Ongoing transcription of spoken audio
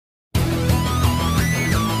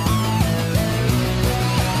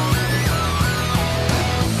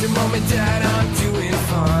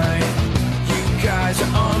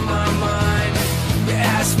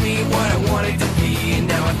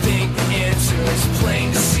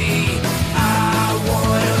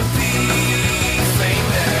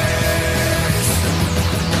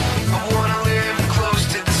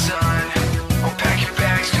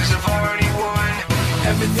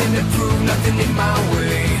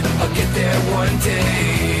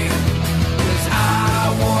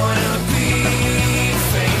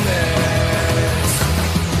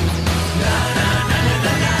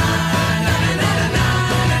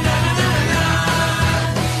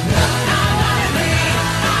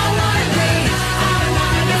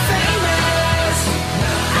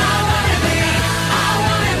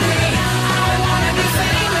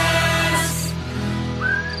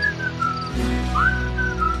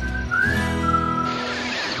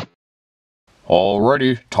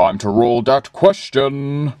Alrighty, time to roll that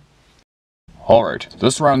question. Alright,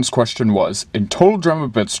 this round's question was, in Total Drama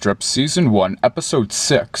Bitstrips Season 1, Episode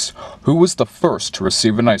 6, who was the first to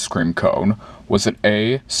receive an ice cream cone? Was it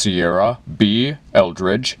A. Sierra, B.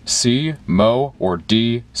 Eldridge, C. Mo, or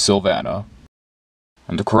D. Sylvana?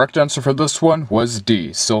 And the correct answer for this one was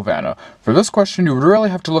D. Sylvana. For this question, you would really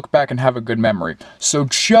have to look back and have a good memory. So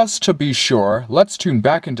just to be sure, let's tune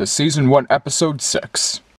back into Season 1, Episode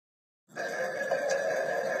 6.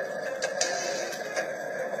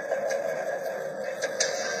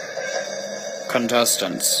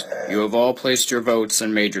 Contestants, you have all placed your votes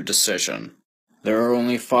and made your decision. There are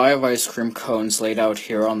only 5 ice cream cones laid out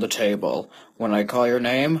here on the table. When I call your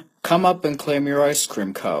name, come up and claim your ice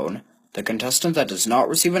cream cone. The contestant that does not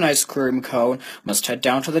receive an ice cream cone must head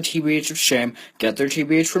down to the TBH of Shame, get their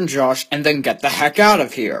TBH from Josh, and then get the heck out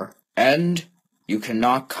of here. And you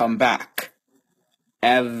cannot come back.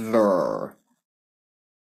 Ever.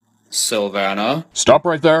 Sylvana? Stop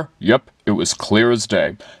right there. Yep, it was clear as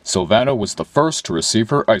day. Sylvana was the first to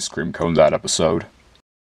receive her ice cream cone that episode.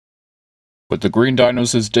 With the Green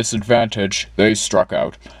Dinos' disadvantage, they struck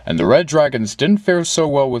out, and the Red Dragons didn't fare so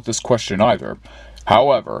well with this question either.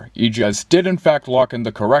 However, EJS did in fact lock in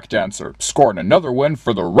the correct answer, scoring another win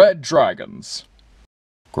for the Red Dragons.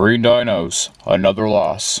 Green Dinos, another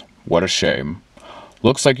loss. What a shame.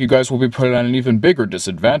 Looks like you guys will be put at an even bigger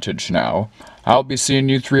disadvantage now. I'll be seeing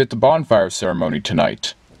you 3 at the bonfire ceremony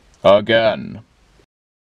tonight. Again.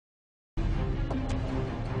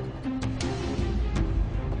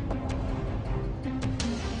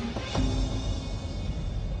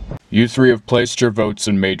 You 3 have placed your votes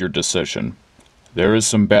and made your decision. There is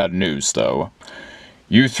some bad news, though.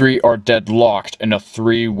 You 3 are deadlocked in a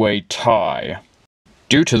 3-way tie.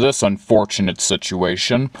 Due to this unfortunate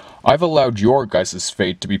situation, I've allowed your guys'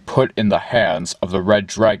 fate to be put in the hands of the Red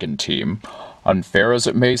Dragon team. Unfair as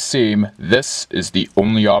it may seem, this is the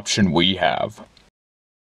only option we have.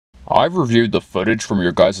 I've reviewed the footage from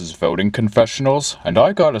your guys' voting confessionals, and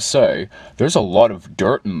I gotta say, there's a lot of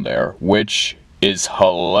dirt in there, which is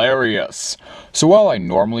hilarious. So while I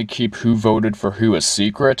normally keep who voted for who a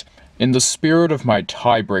secret, in the spirit of my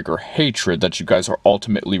tiebreaker hatred that you guys are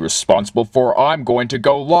ultimately responsible for, I'm going to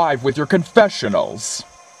go live with your confessionals.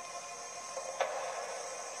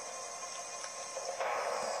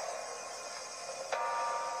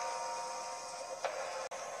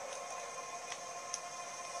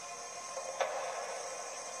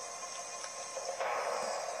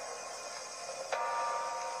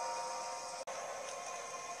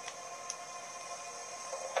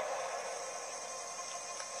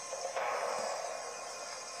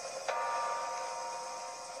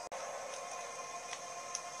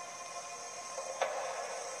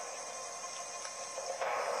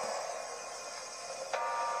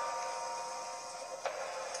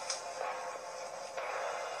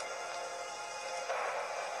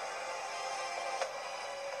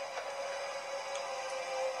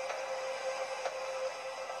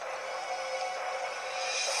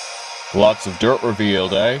 Lots of dirt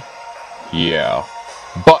revealed, eh? Yeah.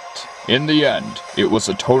 But, in the end, it was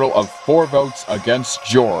a total of 4 votes against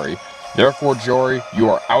Jory. Therefore, Jory, you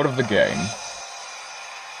are out of the game.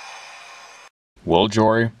 Well,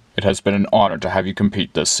 Jory, it has been an honor to have you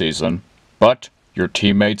compete this season. But, your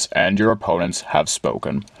teammates and your opponents have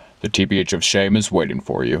spoken. The TBH of Shame is waiting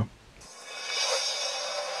for you.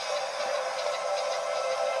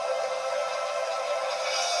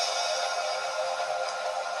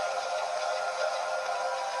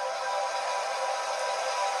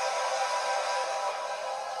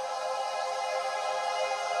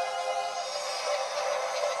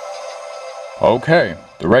 Okay,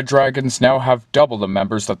 the Red Dragons now have double the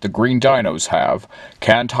members that the Green Dinos have.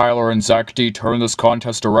 Can Tyler and Zach D turn this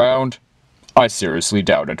contest around? I seriously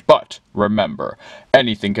doubt it, but remember,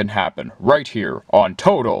 anything can happen right here on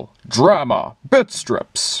Total Drama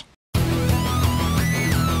Bitstrips.